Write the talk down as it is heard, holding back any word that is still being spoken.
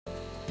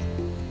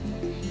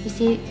You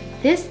see,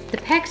 the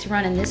pecs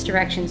run in this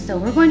direction, so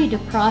we're going to do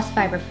cross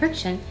fiber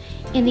friction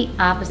in the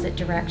opposite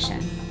direction.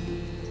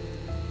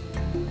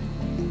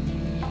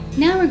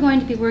 Now we're going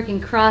to be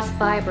working cross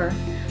fiber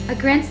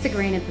against the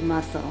grain of the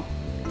muscle.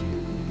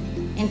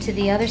 Into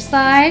the other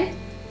side,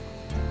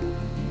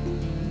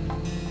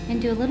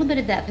 and do a little bit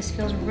of that. This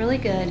feels really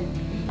good.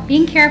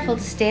 Being careful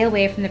to stay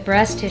away from the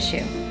breast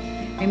tissue.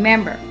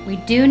 Remember, we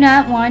do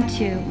not want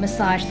to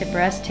massage the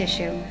breast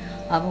tissue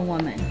of a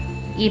woman,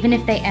 even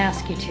if they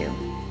ask you to.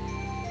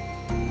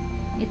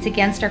 It's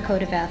against our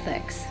code of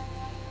ethics.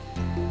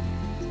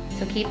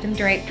 So keep them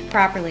draped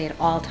properly at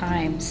all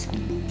times.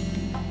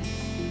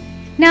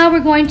 Now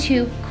we're going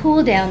to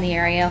cool down the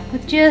area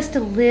with just a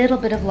little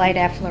bit of light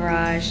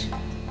effleurage.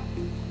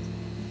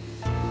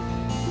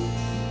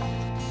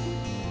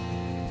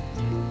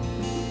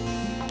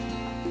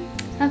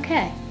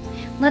 Okay,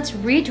 let's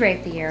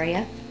redrape the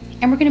area,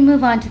 and we're going to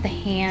move on to the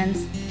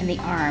hands and the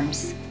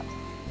arms.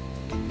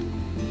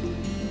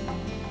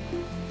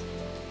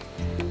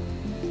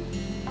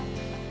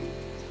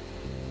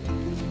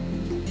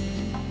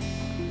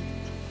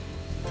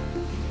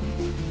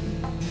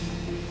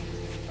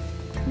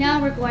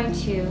 Now we're going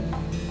to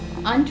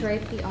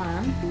undrape the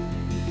arm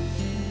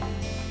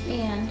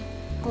and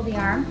pull the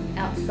arm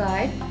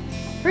outside.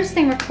 First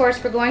thing, of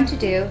course, we're going to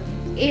do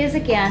is,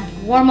 again,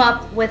 warm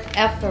up with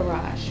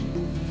effleurage,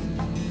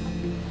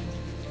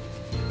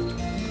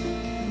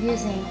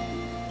 using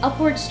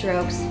upward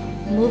strokes,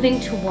 moving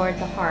toward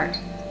the heart.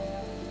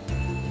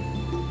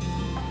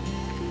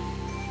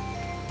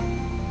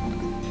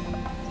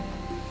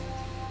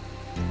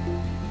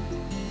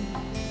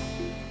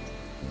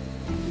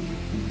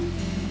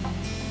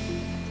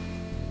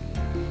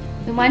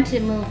 We want to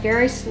move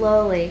very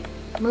slowly,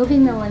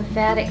 moving the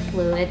lymphatic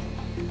fluid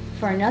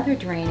for another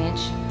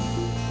drainage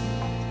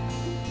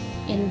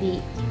in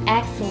the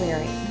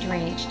axillary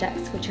drainage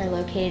ducts, which are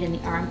located in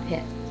the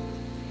armpit.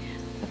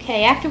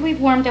 Okay, after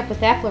we've warmed up with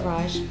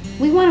effleurage,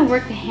 we want to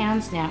work the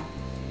hands now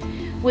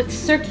with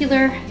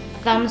circular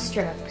thumb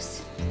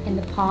strokes in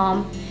the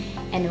palm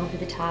and over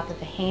the top of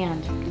the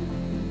hand.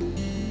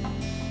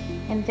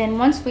 And then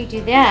once we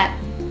do that,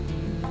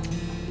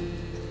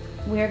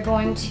 we're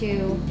going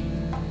to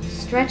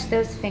stretch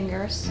those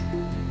fingers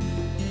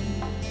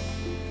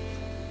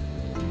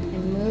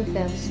and move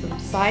those from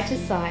side to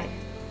side.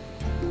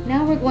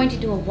 Now we're going to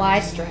do a Y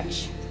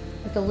stretch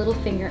with the little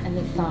finger and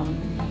the thumb.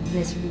 And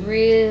this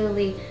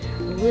really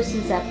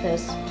loosens up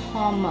those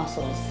palm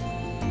muscles.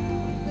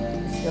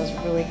 This feels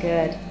really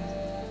good.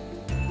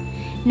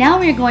 Now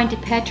we're going to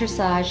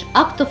petrissage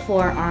up the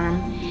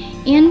forearm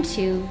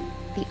into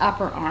the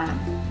upper arm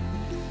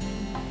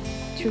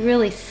to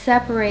really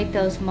separate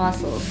those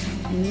muscles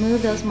and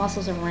move those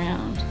muscles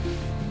around.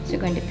 So we're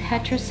going to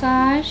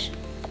petrissage,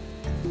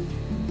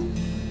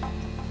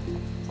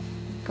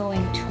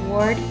 going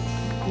toward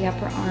the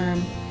upper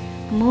arm,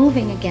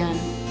 moving again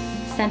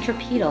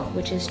centripetal,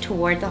 which is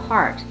toward the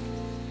heart.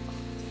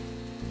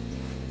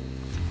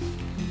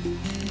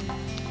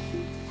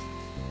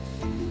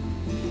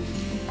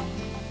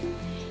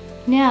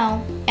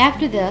 Now,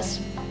 after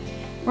this,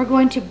 we're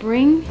going to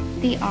bring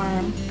the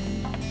arm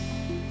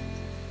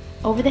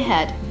over the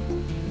head.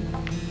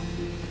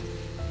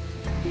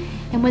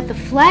 And with the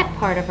flat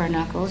part of our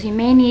knuckles, you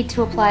may need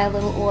to apply a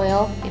little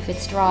oil if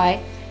it's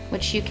dry,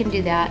 which you can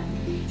do that.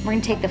 We're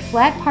going to take the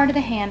flat part of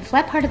the hand,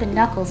 flat part of the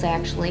knuckles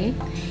actually,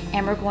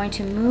 and we're going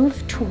to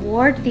move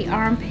toward the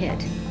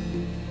armpit.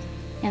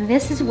 And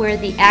this is where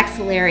the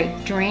axillary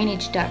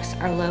drainage ducts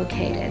are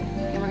located.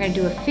 And we're going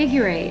to do a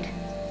figure eight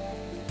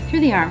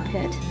through the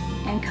armpit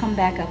and come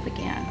back up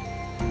again.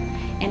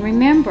 And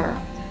remember,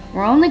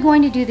 we're only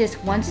going to do this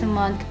once a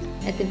month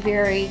at the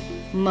very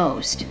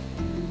most,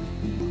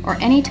 or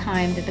any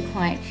time that the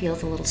client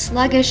feels a little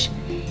sluggish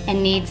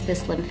and needs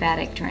this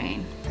lymphatic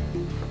drain.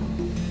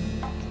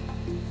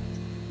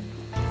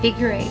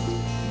 Figure eight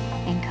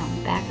and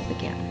come back up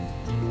again.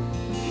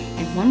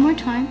 And one more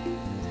time,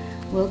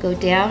 we'll go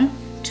down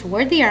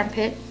toward the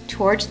armpit,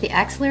 towards the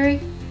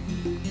axillary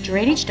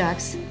drainage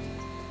ducts,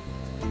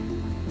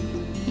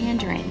 and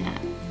drain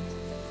that.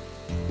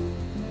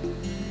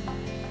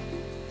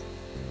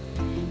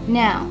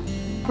 Now,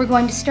 we're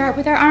going to start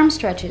with our arm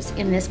stretches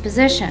in this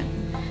position.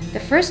 The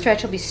first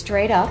stretch will be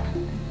straight up.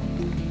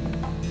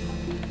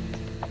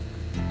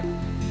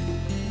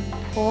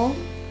 Pull,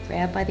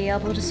 grab by the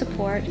elbow to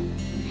support.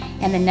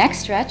 And the next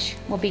stretch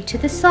will be to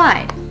the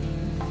side.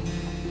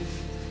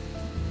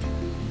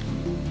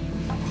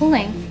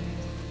 Pulling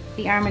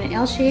the arm in an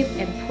L shape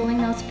and pulling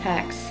those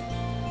pecs.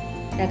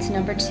 That's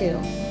number 2.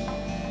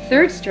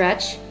 Third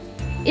stretch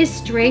is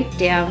straight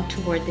down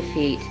toward the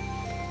feet.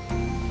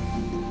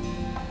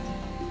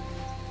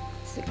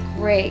 It's a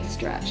great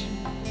stretch.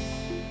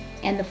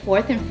 And the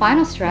fourth and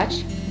final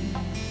stretch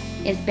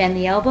is bend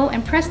the elbow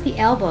and press the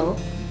elbow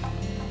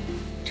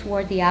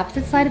toward the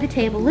opposite side of the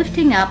table,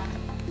 lifting up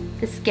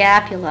the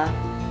scapula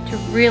to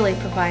really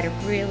provide a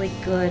really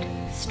good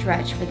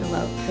stretch for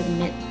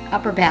the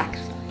upper back.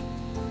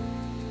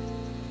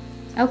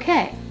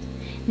 Okay,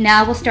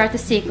 now we'll start the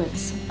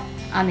sequence.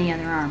 on the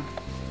other arm.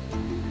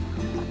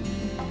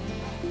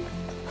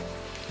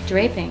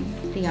 Draping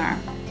the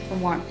arm for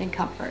warmth and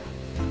comfort.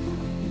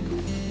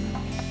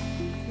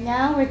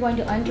 Now we're going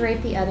to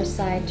undrape the other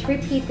side to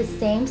repeat the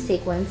same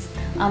sequence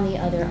on the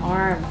other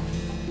arm.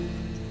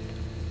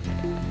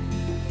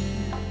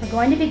 We're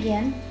going to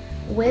begin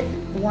with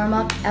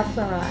warm-up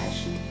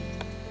effleurage.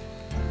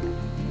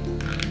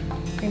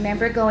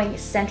 Remember, going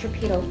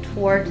centripetal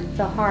toward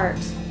the heart.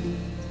 So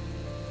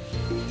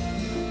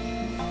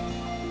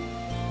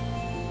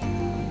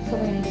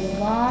we're going to do a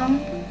long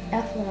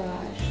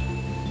effleurage,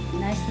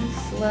 nice and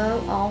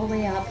slow, all the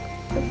way up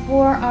the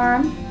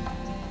forearm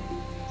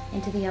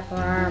into the upper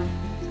arm,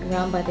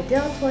 around by the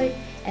deltoid,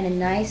 and a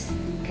nice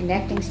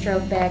connecting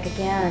stroke back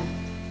again.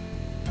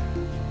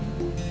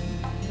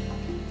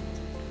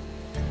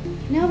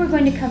 Now we're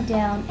going to come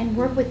down and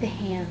work with the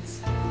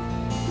hands.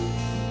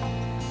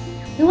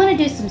 We want to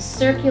do some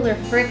circular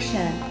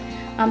friction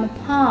on the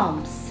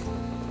palms.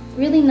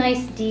 Really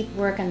nice deep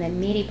work on the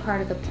meaty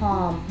part of the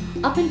palm,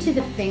 up into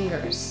the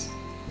fingers.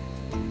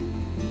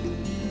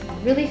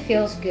 Really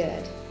feels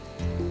good.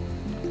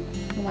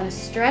 You want to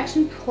stretch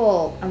and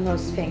pull on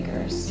those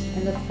fingers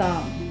and the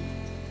thumb.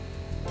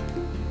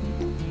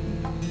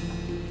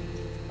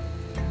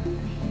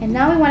 And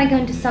now we want to go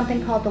into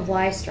something called the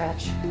Y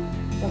stretch,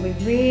 where we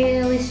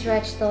really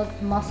stretch those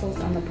muscles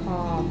on the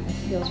palm. It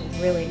feels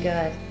really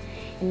good.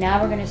 And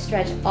now we're going to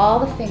stretch all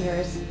the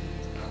fingers,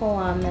 pull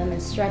on them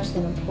and stretch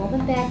them and pull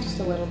them back just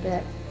a little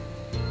bit.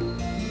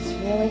 This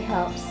really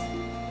helps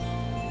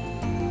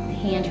the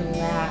hand to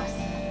relax.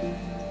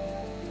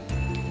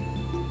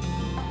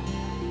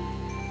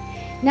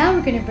 Now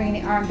we're going to bring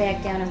the arm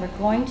back down and we're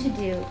going to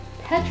do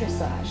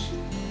petrissage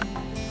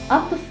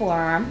up the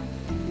forearm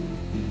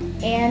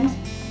and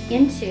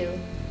into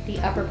the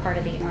upper part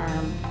of the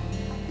arm.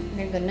 We're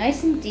going to go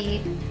nice and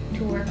deep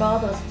to work all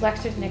those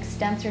flexors and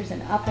extensors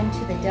and up into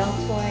the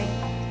deltoid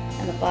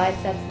and the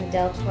biceps and the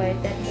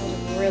deltoid. That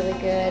feels really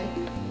good.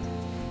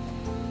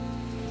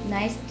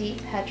 Nice deep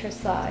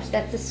petrissage.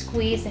 That's the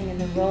squeezing and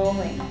the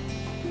rolling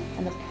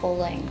and the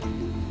pulling.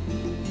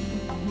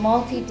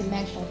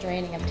 Multi-dimensional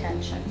draining of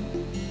tension.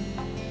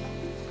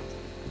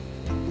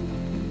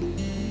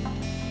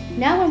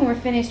 Now when we're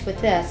finished with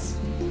this,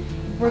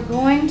 we're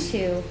going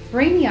to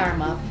bring the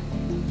arm up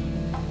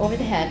over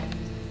the head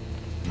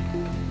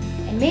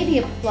and maybe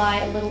apply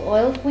a little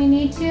oil if we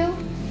need to.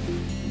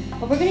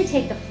 But we're going to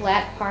take the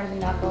flat part of the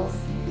knuckles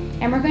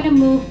and we're going to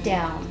move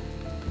down,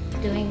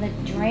 doing the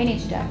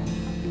drainage duct,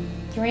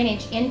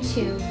 drainage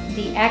into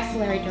the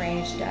axillary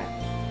drainage duct.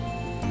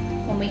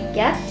 When we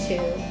get to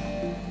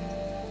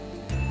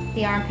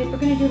the armpit, we're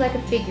going to do like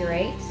a figure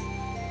 8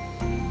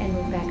 and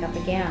move back up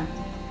again.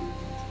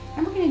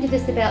 And we're going to do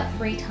this about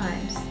 3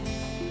 times.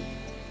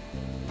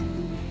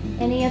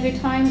 Any other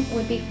time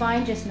would be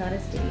fine, just not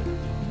as deep.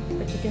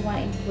 But you do want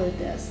to include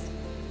this.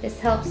 This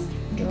helps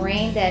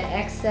drain that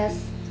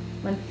excess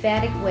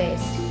lymphatic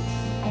waste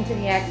into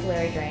the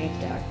axillary drainage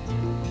duct.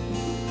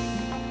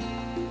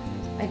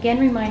 Again,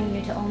 reminding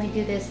you to only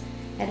do this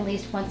at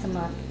least once a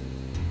month.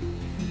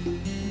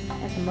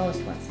 At the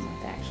most once a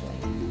month, actually.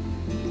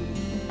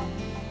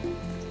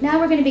 Now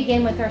we're going to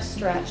begin with our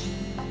stretch.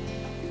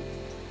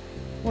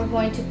 We're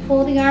going to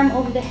pull the arm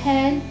over the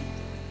head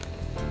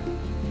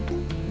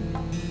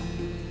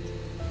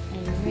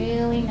and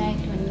really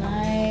nice to a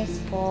nice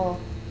pull.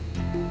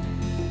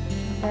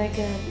 Very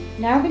good.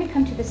 Now we're going to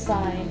come to the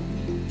side.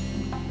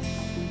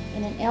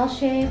 In an L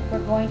shape, we're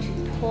going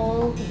to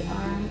pull the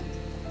arm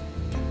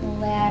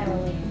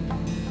laterally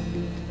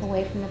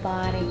away from the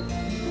body.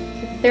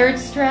 The third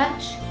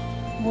stretch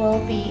will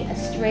be a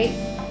straight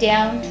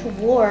down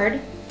toward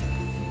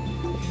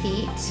the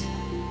feet.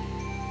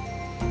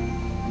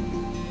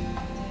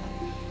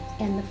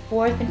 And the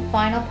fourth and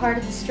final part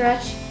of the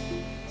stretch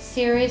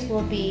series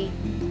will be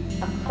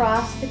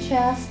across the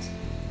chest,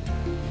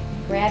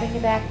 grabbing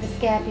the back of the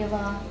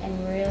scapula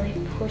and really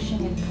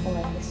pushing and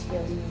pulling. This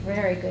feels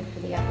very good for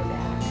the upper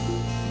back.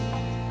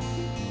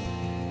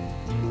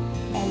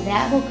 And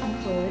that will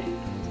conclude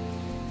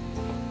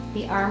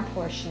the arm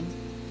portion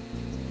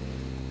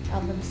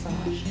of the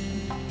massage.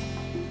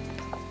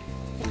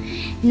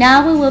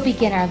 Now we will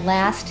begin our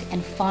last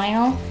and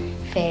final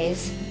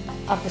phase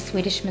of the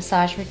Swedish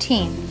massage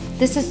routine.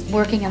 This is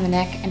working on the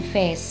neck and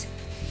face.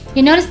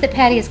 You notice that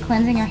Patty is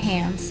cleansing her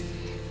hands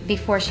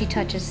before she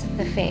touches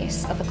the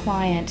face of the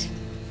client.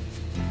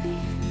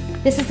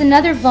 This is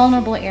another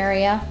vulnerable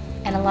area,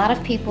 and a lot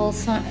of people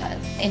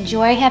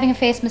enjoy having a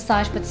face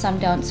massage, but some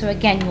don't. So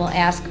again, you will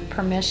ask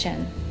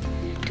permission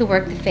to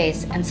work the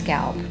face and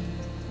scalp. You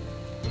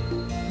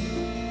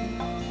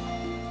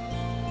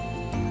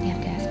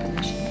have to ask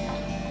permission,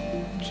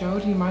 Patty. Joe,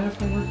 do you mind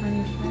if I work on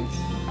your face?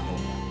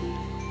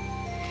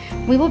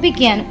 We will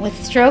begin with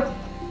strokes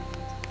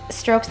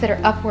that are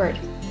upward,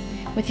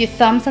 with your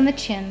thumbs on the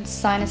chin,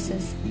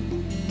 sinuses,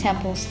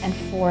 temples, and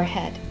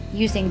forehead,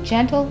 using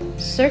gentle,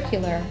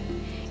 circular,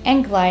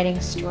 and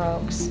gliding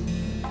strokes.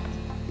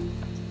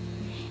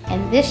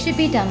 And this should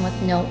be done with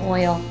no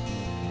oil.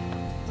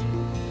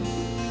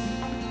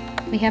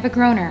 We have a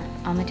groaner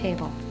on the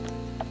table.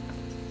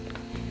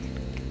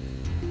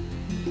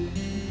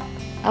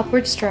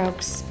 upward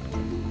strokes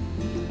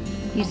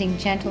using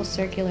gentle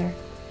circular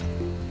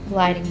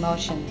gliding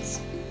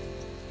motions.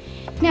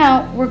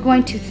 Now we're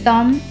going to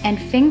thumb and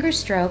finger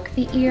stroke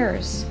the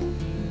ears.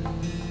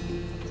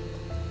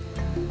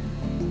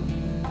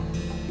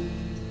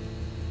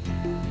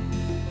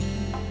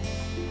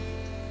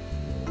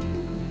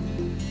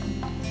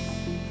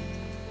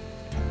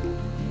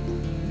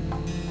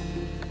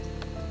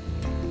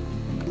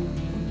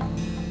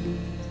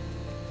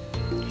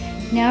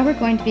 Now we're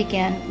going to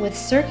begin with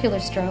circular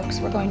strokes.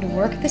 We're going to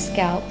work the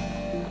scalp,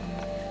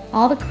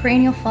 all the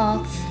cranial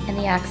folds, and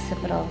the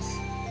occipitals,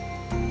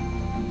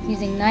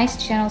 using nice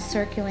gentle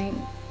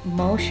circulating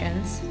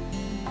motions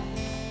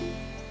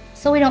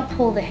so we don't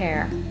pull the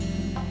hair.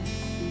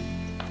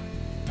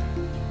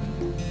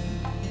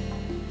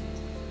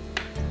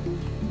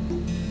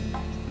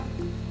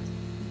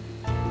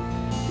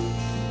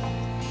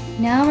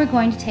 Now we're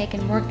going to take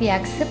and work the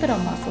occipital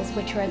muscles,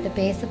 which are at the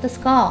base of the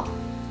skull.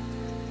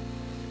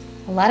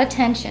 A lot of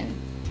tension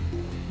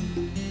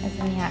is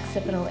in the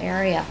occipital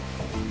area.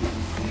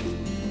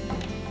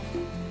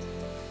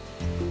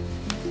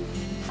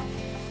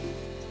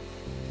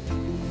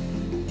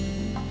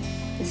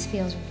 This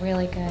feels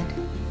really good.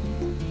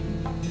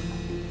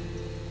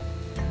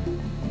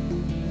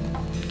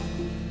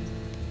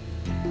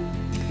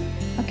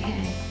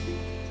 Okay,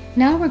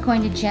 now we're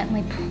going to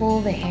gently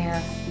pull the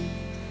hair.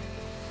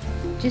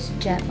 Just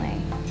gently.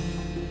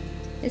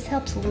 This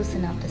helps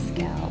loosen up the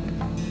scalp.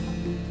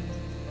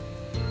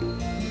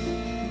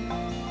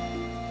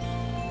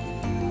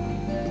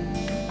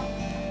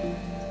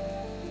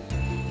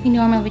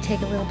 Normally we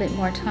take a little bit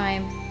more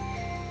time,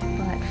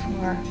 but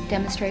for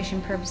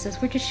demonstration purposes,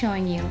 we're just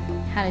showing you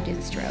how to do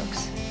the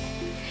strokes.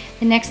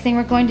 The next thing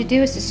we're going to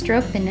do is to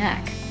stroke the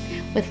neck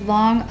with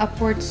long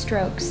upward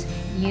strokes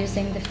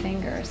using the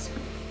fingers.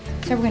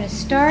 So we're going to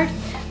start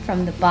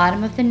from the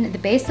bottom of the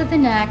base of the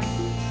neck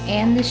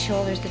and the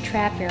shoulders, the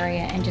trap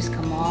area, and just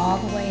come all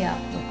the way up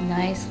with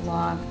nice,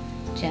 long,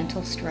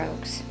 gentle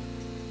strokes.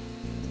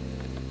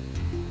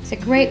 It's a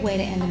great way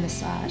to end a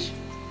massage.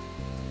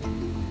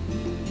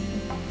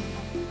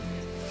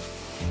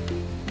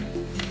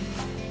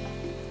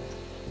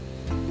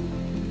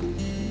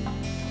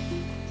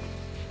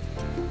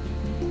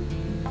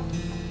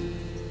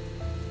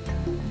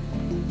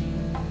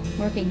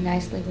 Working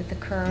nicely with the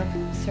curve,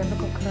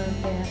 cervical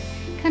curve there,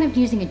 kind of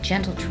using a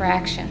gentle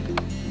traction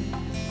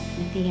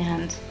at the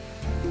end.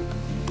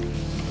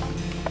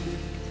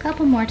 A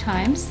couple more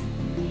times,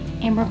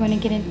 and we're going to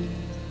get in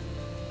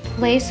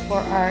place for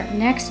our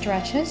neck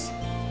stretches.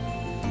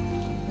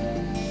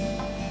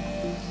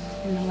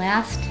 And the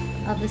last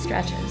of the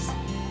stretches.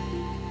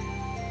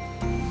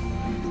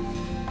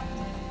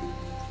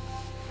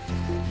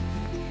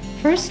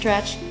 First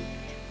stretch,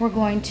 we're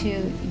going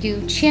to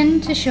do chin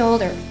to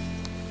shoulder.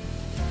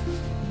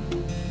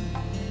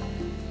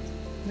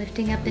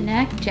 Lifting up the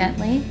neck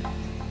gently,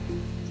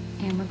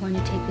 and we're going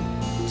to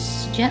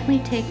gently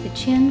take the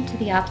chin to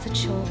the opposite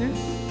shoulder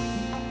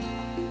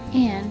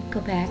and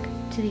go back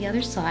to the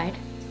other side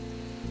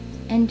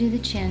and do the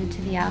chin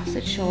to the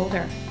opposite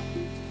shoulder.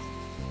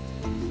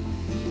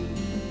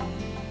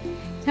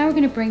 Now we're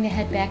going to bring the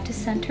head back to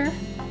center,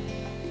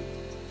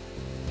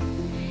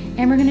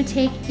 and we're going to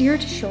take ear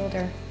to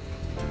shoulder,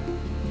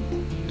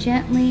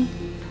 gently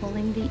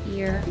pulling the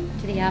ear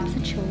to the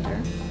opposite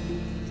shoulder,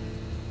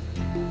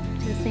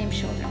 to the same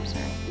shoulder, I'm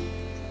sorry,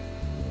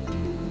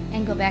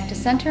 and go back to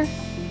center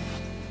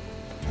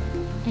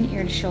and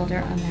ear to shoulder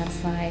on that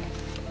side.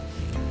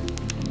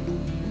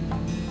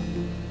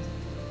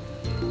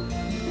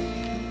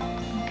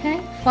 Okay,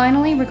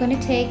 finally we're going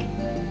to take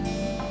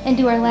and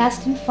do our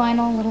last and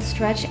final little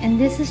stretch, and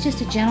this is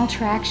just a gentle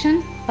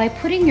traction by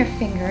putting your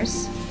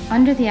fingers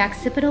under the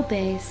occipital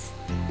base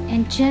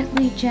and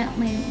gently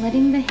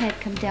letting the head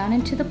come down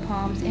into the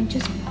palms and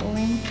just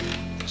pulling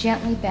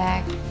gently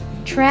back,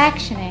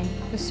 tractioning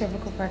the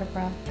cervical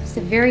vertebra. It's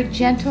a very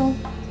gentle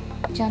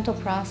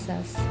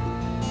process.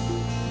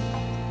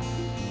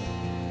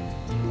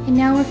 And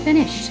now we're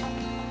finished.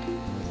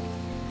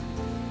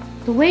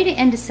 The way to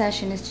end a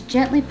session is to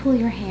gently pull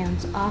your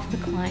hands off the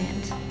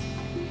client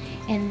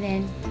and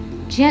then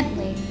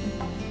gently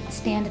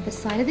stand at the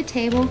side of the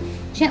table,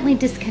 gently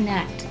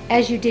disconnect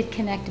as you did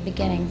connect at the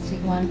beginning. So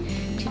you want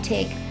to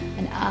take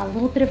a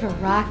little bit of a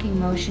rocking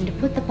motion to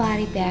put the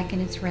body back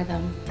in its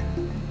rhythm.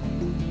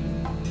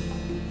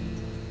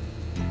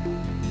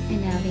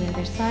 And now the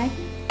other side.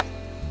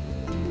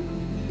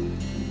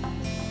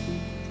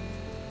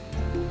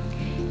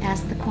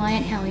 Ask the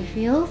client how he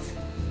feels.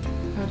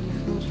 How do you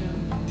feel, Joe?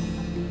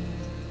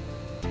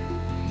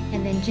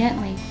 And then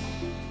gently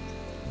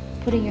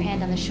putting your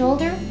hand on the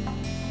shoulder.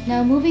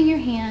 Now moving your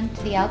hand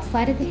to the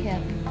outside of the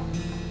hip,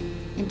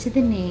 into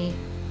the knee,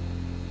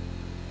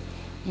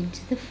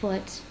 into the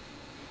foot,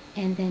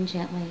 and then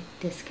gently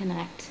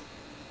disconnect.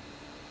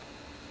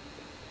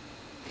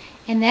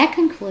 And that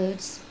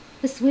concludes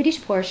the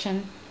Swedish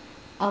portion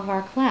of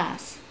our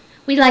class.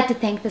 We'd like to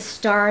thank the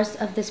stars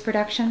of this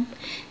production.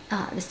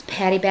 This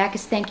Patty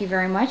Backus, thank you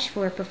very much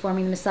for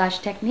performing the massage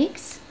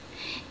techniques.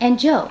 And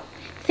Joe,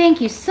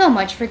 Thank you so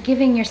much for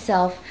giving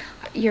yourself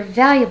your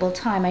valuable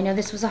time. I know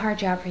this was a hard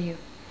job for you.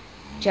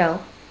 Joe?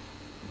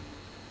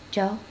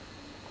 Joe?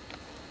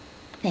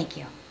 Thank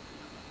you.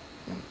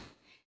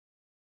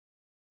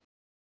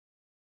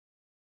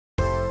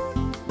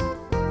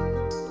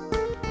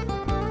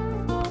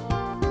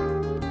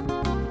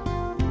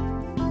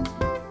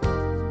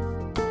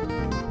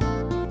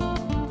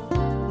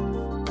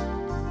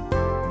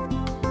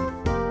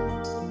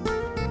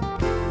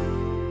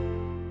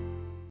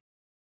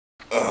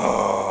 Oh.